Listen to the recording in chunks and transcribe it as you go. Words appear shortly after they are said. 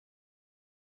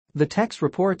The text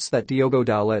reports that Diogo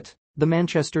Dalot, the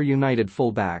Manchester United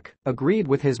fullback, agreed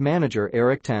with his manager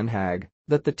Erik Ten Hag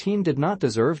that the team did not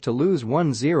deserve to lose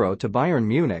 1-0 to Bayern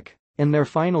Munich in their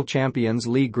final Champions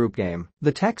League group game.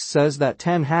 The text says that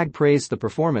Ten Hag praised the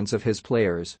performance of his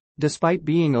players, despite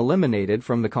being eliminated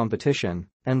from the competition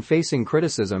and facing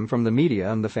criticism from the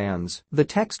media and the fans. The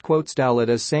text quotes Dalot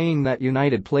as saying that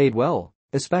United played well,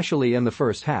 especially in the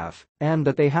first half, and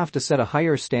that they have to set a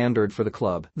higher standard for the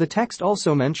club. The text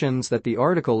also mentions that the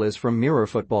article is from Mirror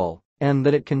Football and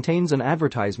that it contains an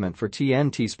advertisement for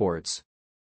TNT Sports.